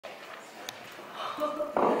How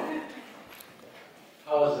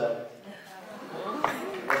was that?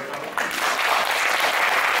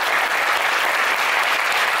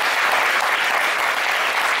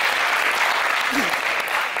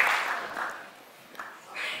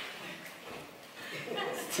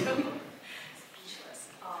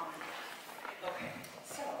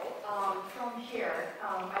 From here,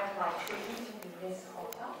 I'd like to interview Ms.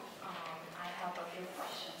 Hotta. I have a few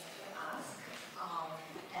questions to ask,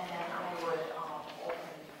 and then I would open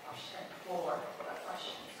the question for the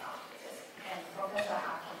questions after this. And Professor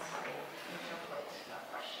Atkins will interpret the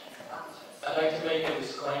questions and answers. I'd like to make a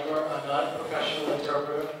disclaimer. I'm not a professional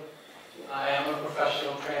interpreter. I am a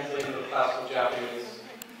professional translator of classical Japanese.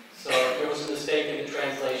 So if there was a mistake in the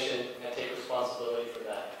translation, I take responsibility for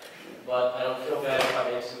that. But I don't feel bad if I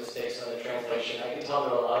make some mistakes on the translation. I can tell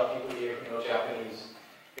there are a lot of people here who know Japanese.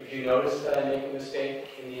 If you notice that I make a mistake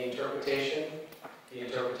in the interpretation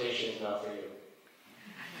is not for you.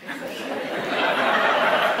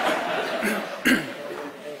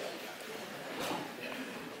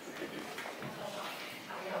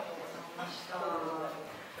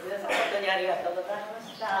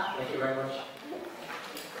 Thank you very much.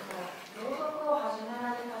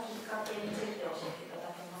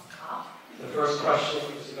 The first question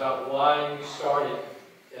was about why you started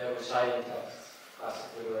reciting texts, classic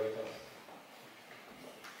literary texts.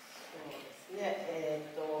 15、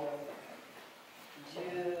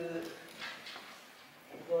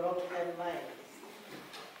16年前に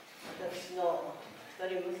私の一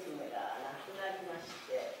人娘が亡くなりまして、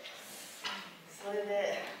それ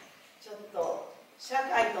でちょっと社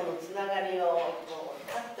会とのつながりを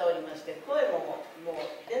断っておりまして、声もも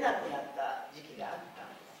う出なくなった時期があった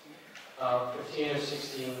んですね。15 or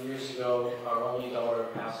 16 years ago, our only daughter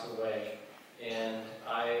passed away, and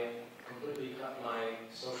I completely cut my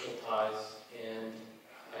social ties, and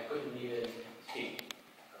I couldn't even speak.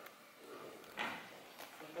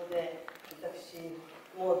 そこで私、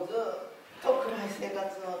もうずっと暗い生活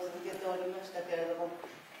を続けておりましたけれども、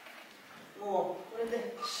もうこれ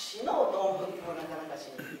で死のうと思ってもなかなか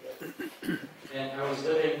死にきれない。And I was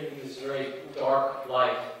living this very dark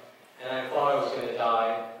life, and I thought I was going to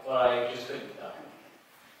die, but I just couldn't die.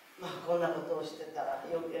 まあこんなことをしてたら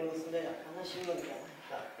余計娘が悲しむんじゃない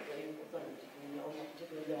かということに自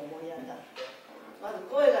分で思い当たって、まず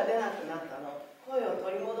声が出なくなったの、声を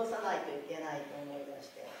取り戻さないといけないと思いまし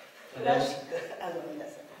て、クラシック皆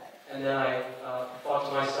さん。And then I thought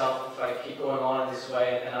to myself, if I keep going on in this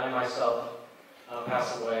way, and I myself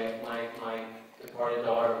pass away, my departed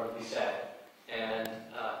daughter would be sad. And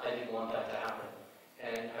I didn't want that to happen.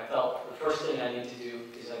 And I felt the first thing I need to do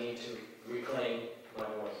is I need to reclaim my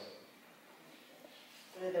voice.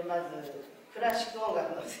 それでまずクラシック音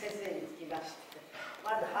楽の先生につきまして、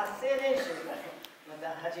まず発声練習からま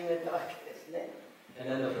た始めたわけですね。And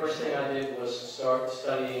then the first thing I did was start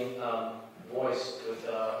studying voice with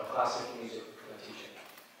a classic music teacher.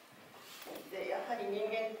 でやはり人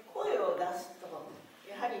間声を出すと、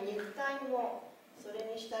やはり肉体もそれ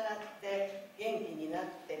に従って元気になっ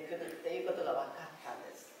てくるっていうことが分かったん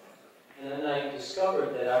です。And then I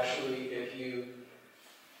discovered that actually if you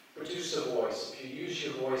produce a voice, if you use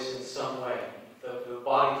your voice in some way, the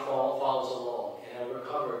body follows along, and I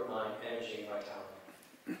recovered my energy and vitality.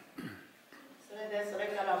 それ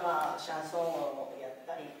からまあシャンソンをやっ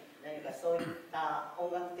たり、何かそういった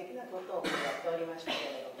音楽的なことをやっておりましたけ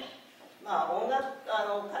れども、まあ歌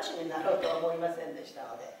手になろうとは思いませんでした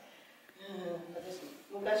ので、私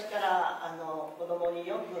昔から子供に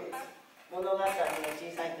よく物語を小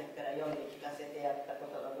さい時から読んで聞かせてやった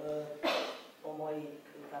ことがずっと思い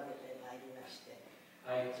浮かべてまいりまして。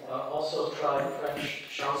I also tried French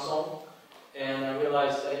chanson, and I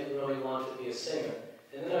realized I didn't really want to be a singer.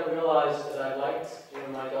 And then I realized that I liked,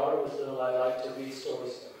 when my daughter was little, I liked to read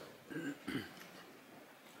stories to her.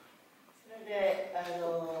 それで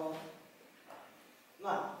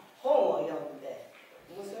まあ本を読んで、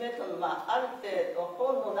娘とのある程度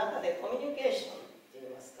本の中でコミュニケーションって言い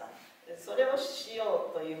ますか、それをし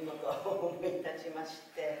ようということを思い立ちまし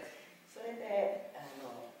て、それで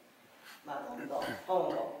どんどん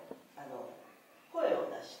本を声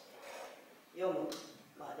を出して読む、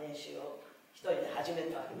練習を一人で始め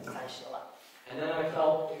たわけです、最初は。And then I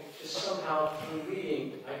felt just somehow through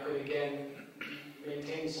reading I could again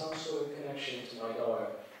maintain some sort of connection to my daughter.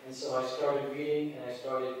 And so I started reading and I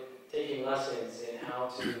started taking lessons in how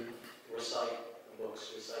to recite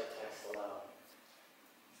books, recite text aloud.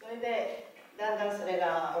 それでだんだんそれ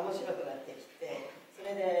が面白くなってきて、そ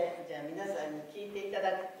れでじゃあ皆さんに聞いていた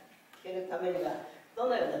だけるためにはど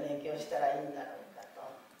のような勉強をしたらいいんだろうかと、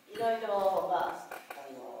いろいろ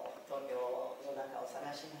東京の中を探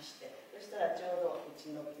しまして、そしたらちょうどうち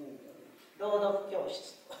の近所に朗読教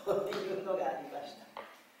室というのがありました。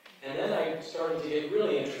And then I started to get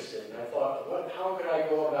really interested, and I thought, how could I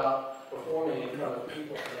go about performing in front of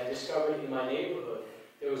people? And I discovered in my neighborhood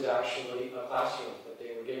there was actually a classroom that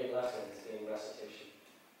they were giving lessons in recitation.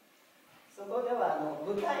 そこでは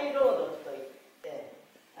舞台朗読といって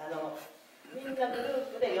みんなグル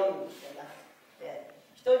ープで読むんじゃなくて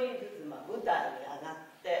一人ずつ舞台に上が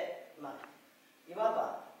って、いわ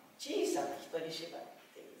ば小さな一人芝居っ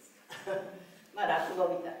ていうんですか落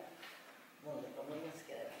語みたいなものだと思います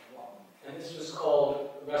けれども。And this was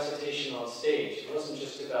called recitation on stage. It wasn't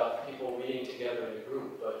just about people reading together in a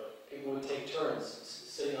group, but people would take turns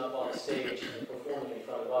sitting up on the stage and performing in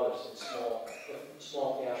front of others in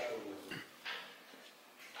small theatrical groups.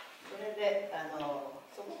 それで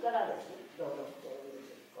そこからですね、朗読という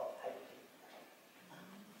こう入っていった。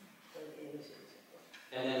それでよろしいでしょう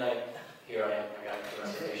か。And then here I am, I got into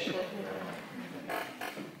recitation.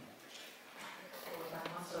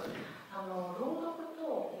 朗読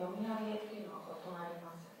と読み上げっていうのは異なり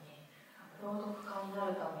ますよね。朗読家にな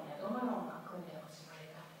るためにはどのような訓練をしられ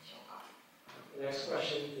たんでしょうか。The next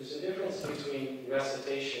question, there's a difference between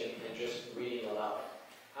recitation and just reading aloud.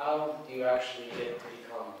 How do you actually get to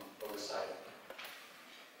become a reciter?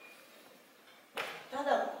 た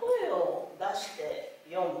だ声を出して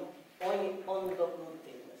読む音読って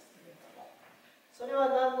いうんですけれども、それは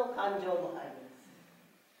何の感情もありま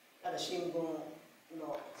せん。ただ新聞を読む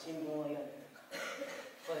とか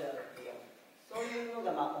声を読む、そういうの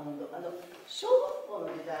が音読。小学校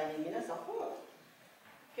の時代に皆さん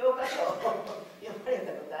教科書を読まれ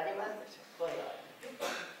たことありますでしょ。声を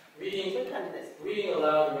Reading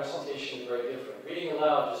aloud and recitation are very different. Reading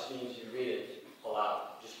aloud just means you read it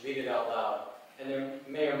aloud. Just read it out loud. And there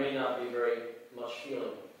may or may not be very much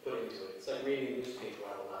feeling put into it. It's like reading a newspaper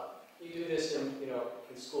out loud. You do this in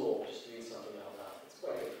school, just read something out loud. It's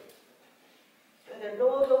quite different. それで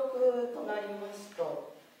朗読となります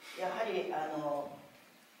と、やはり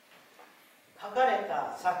書かれ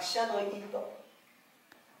た作者の意図、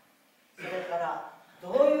それからど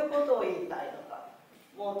ういうことを言いたいのか、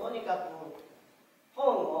もうとにかく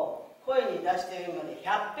本を声に出しているまで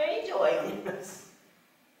100編以上は読みます。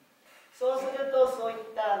そうするとそういっ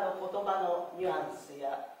た言葉のニュアンス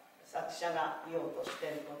や作者が言おうとしてい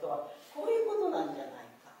ることはこういうことなんじゃない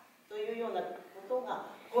かというようなことが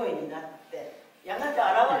声になってやがて現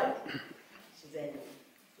れて自然に。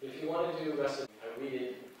If you want to do recitation, I read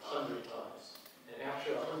it 100 times, and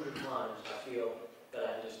after 100 times, I feel that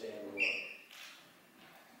I understand the word.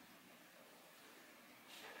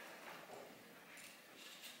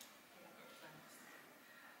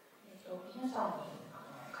 皆さんに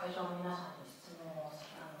会場の皆さんに質問をす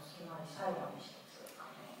る前に最後に一つ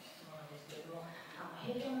質問なんですけれども、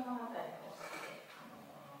平家物語をさせて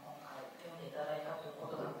今回読んでいただいたというこ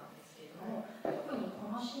とだったんですけれども、特にこ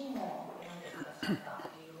のシーンを読んでくださった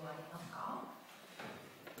理由はありますか？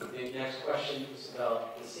 The next question is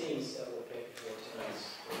about the scenes that we'll pick for tonight.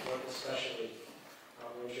 What especially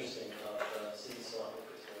interesting about the scenes on the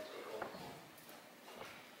Christmas recall?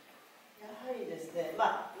 やはりですね、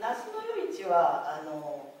夏の夜市は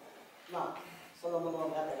その物語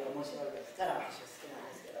面白いですから私は好きなん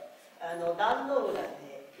ですけど、壇の浦で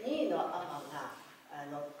二位の尼が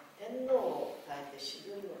天皇を変えて死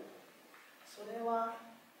ぬの。それは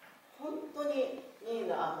本当に二位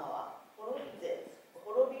の尼は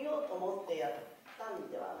滅びようと思ってやった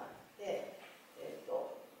んではなくて、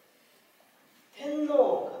天皇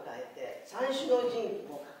を抱えて三種の神器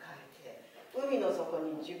も抱えて海の底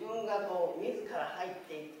に自分が自ら入っ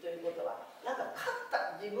ていくということは、なんか勝っ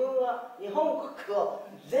た自分は日本国を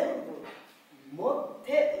全部持っ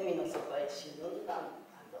て海の底へ沈んだん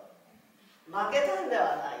だと、負けたんで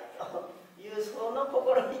はないというその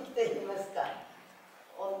心に来ていますか。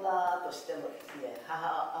女としてもですね、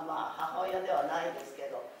母親ではないですけ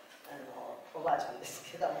どおばあちゃんです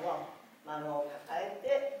けども、孫を抱え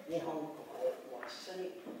て日本国も一緒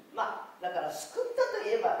に、だから救ったと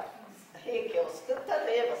いえば平家を救った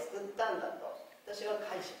といえば救ったんだと私は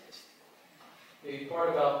解釈している。 The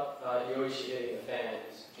part about Yoichi hitting the fan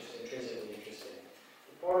is just intrinsically interesting.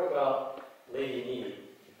 The part about Lady Ni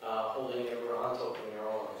holding her Antoku in her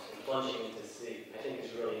arms and plunging into the sea, I think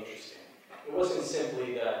is really interesting. It wasn't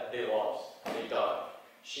simply that they lost, they died.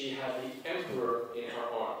 She had the emperor in her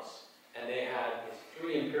arms, and they had his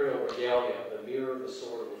 3 imperial regalia, the mirror, the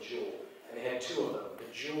sword, and the jewel. And they had 2 of them, the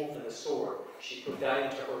jewel and the sword. She put that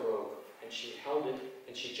into her robe, and she held it,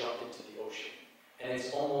 and she jumped into the ocean. And it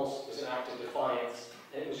was an act of defiance,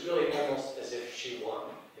 and it was really almost as if she won,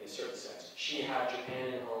 in a certain sense. She had Japan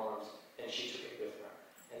in her arms, and she took it with her.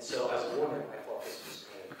 And so, as a woman, I thought this was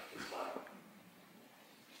kind of inspiring.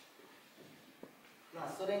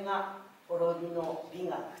 それが滅びの美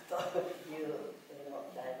学という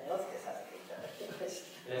題名をつけさせていただきま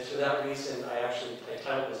した。And it's for that reason I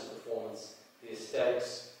titled this performance The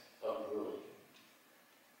Aesthetics of Ruling.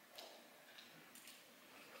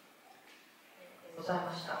 ござい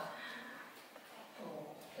ました。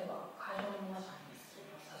では会場の皆さんに質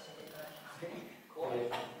問させていただきます。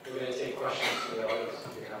We're going to take questions from the audience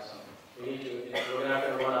if you have some. We're not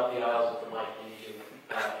going to run up the aisles with the mic. We need you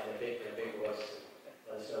in a big voice to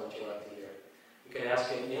let us know what you'd like to hear. You can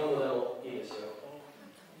ask in little Edith,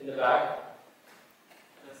 in the back.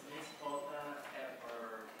 Does Miss Hotta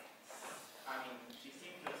ever, she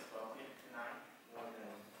seemed to have spoken tonight more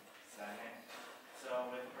than sang it.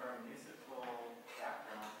 So with her musical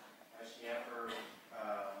background, has she ever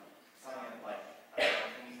sung it like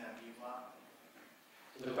Japanese and bebop?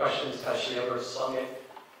 The question is, has she ever sung it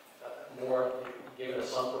more, given a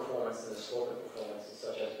sung performance than a spoken performance,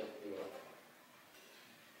 such as with you?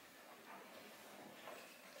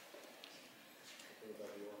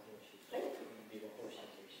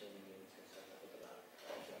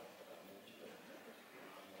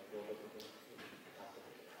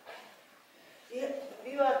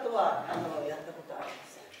ビワとはやったことありま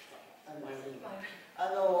す。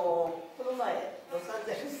この前ロサン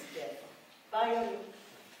ゼルスでバイオリン。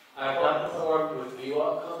I have not performed with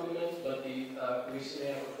biwa accompaniment, but recently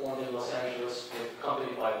I performed in Los Angeles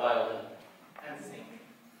accompanied by violin. And singing.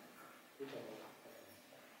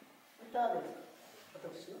 歌で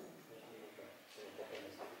すか？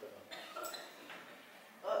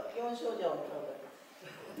私の4少女を歌うだ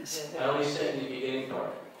け。I only sang the beginning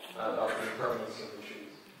part about the impermanence of the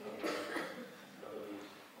trees. Of the leaves.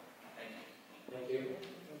 Thank you.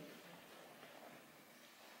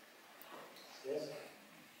 Yes?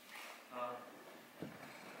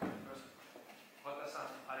 Hotta-san,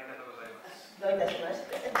 ありがとうございます。どういたしまし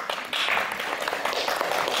て。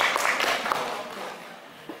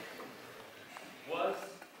Was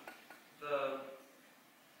the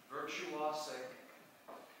virtuosic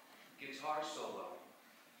guitar solo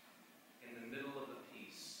in the middle of the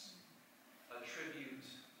piece a tribute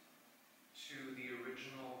to the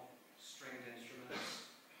original stringed instruments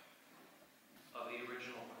of the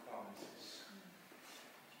original performances?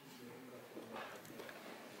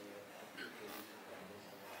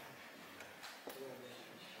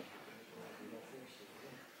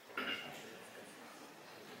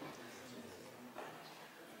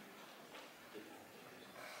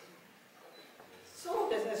そう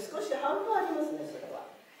ですね、少し半分ありますね、それは。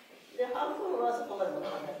で、半分はそこまでも考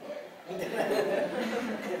えてない。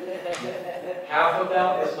Half of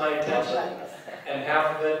that was my intention, and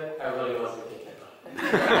half of it I really wasn't thinking about.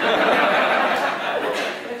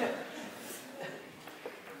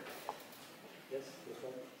 Yes, this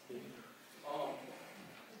one, Steve.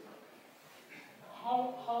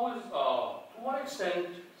 How is to what extent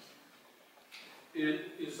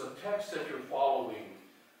is the text that you're following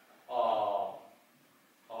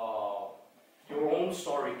your own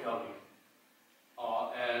storytelling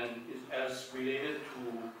and is as related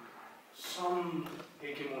to some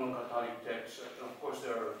Heike Monogatari texts, and of course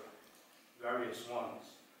there are various ones,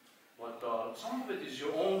 but some of it is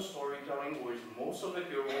your own storytelling, or is most of it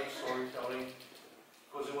your own storytelling?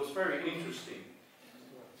 Because it was very interesting.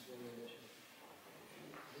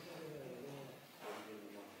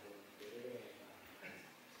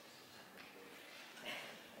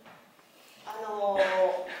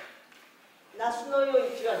 夏の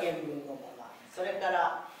夜市は原文のまま、それか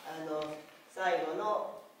ら最後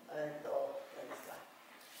の何ですか、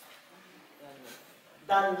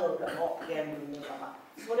壇の浦も原文のまま、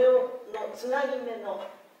それをのつなぎ目の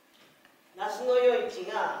夏の夜市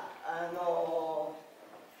が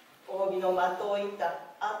扇の的をいった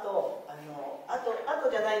あと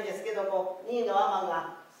じゃないんですけども、二位の尼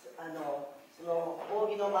がその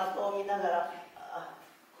扇の的を見ながら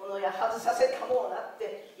この矢外させたもうなっ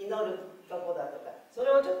て祈るとこだとか、それ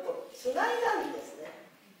をちょっとつないだんですね、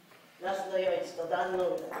夏の夜市と壇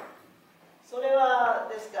の浦。それは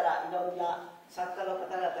ですからいろんな作家の方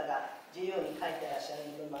々が自由に書いてらっしゃ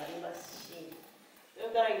る部分もありますし、そ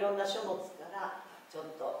れからいろんな書物からちょ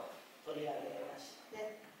っと取り上げまし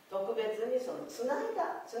て、特別にそのつなぎ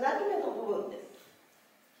目の部分で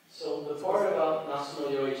す。 So the part about Natsu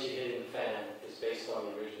no Yoichi hitting the fan is based on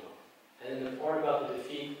the original. And then the part about the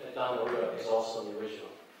defeat at Danmura is also in the original.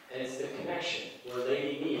 And it's the connection where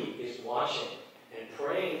Lady Mi is watching and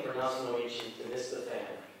praying for Natsu no Yoichi to miss the fan.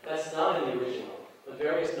 That's not in the original. But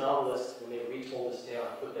various novelists, when they retold this tale,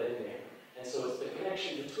 put that in there. And so it's the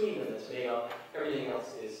connection between them that's made up. Everything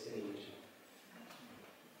else is in the original.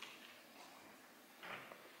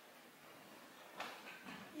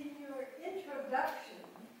 In your introduction,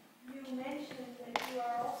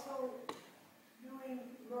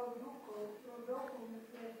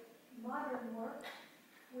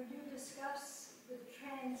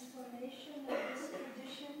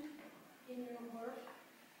 in your work?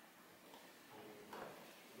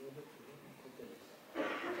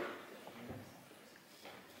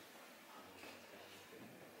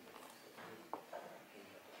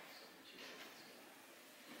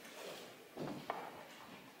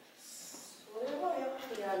 それはやっぱ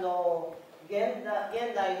り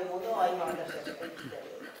現代のものは今私たちが生きてる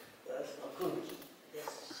その空気です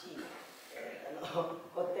し、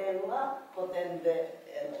古典は古典で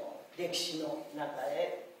歴史の中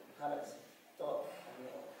へからずっと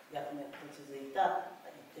脈々と続いた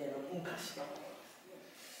一定の昔のものですね。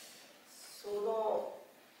その、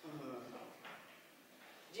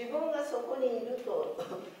自分がそこにいると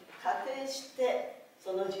仮定して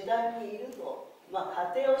その時代にいると、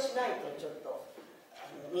仮定をしないとちょっと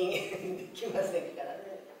人間できませんから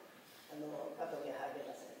ね、過去に入れ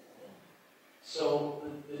ませんので。So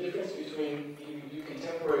the difference between you do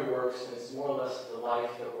contemporary works and it's more or less the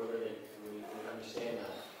life that we're living, and we understand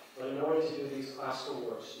that. But in order to do these classical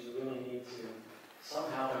works, you really need to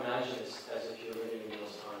somehow imagine this as if you're living in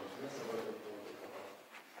those times. And that's a little bit more difficult.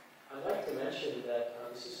 I'd like to mention that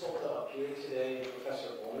Mrs. Hotta appeared today in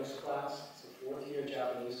Professor Boner's class. It's a fourth-year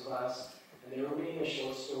Japanese class. And they were reading a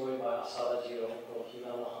short story by Asada Jiro called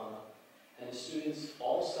Kima Hotta. And the students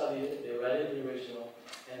all studied it, they read it in the original,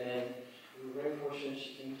 and then we were very fortunate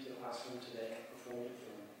she came to the classroom today and performed it for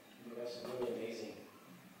them. We got some really amazing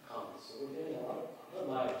comments. So we're getting a lot of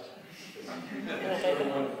mileage. It's really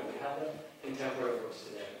wonderful. We have the contemporary works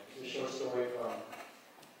today. It's a short story from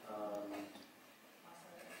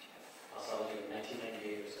Asada Jiro,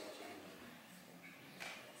 1998 or something.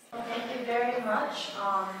 Well, thank you very much. I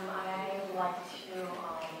would like to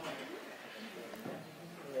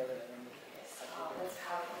let's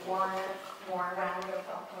have one more round of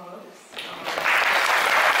applause.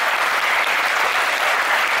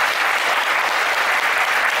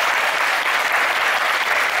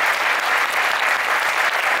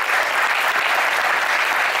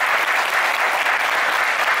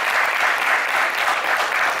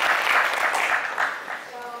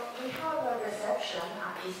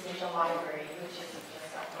 Library, which is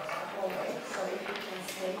just across the hallway. So if you can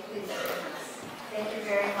stay, please join us. Thank you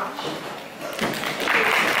very much.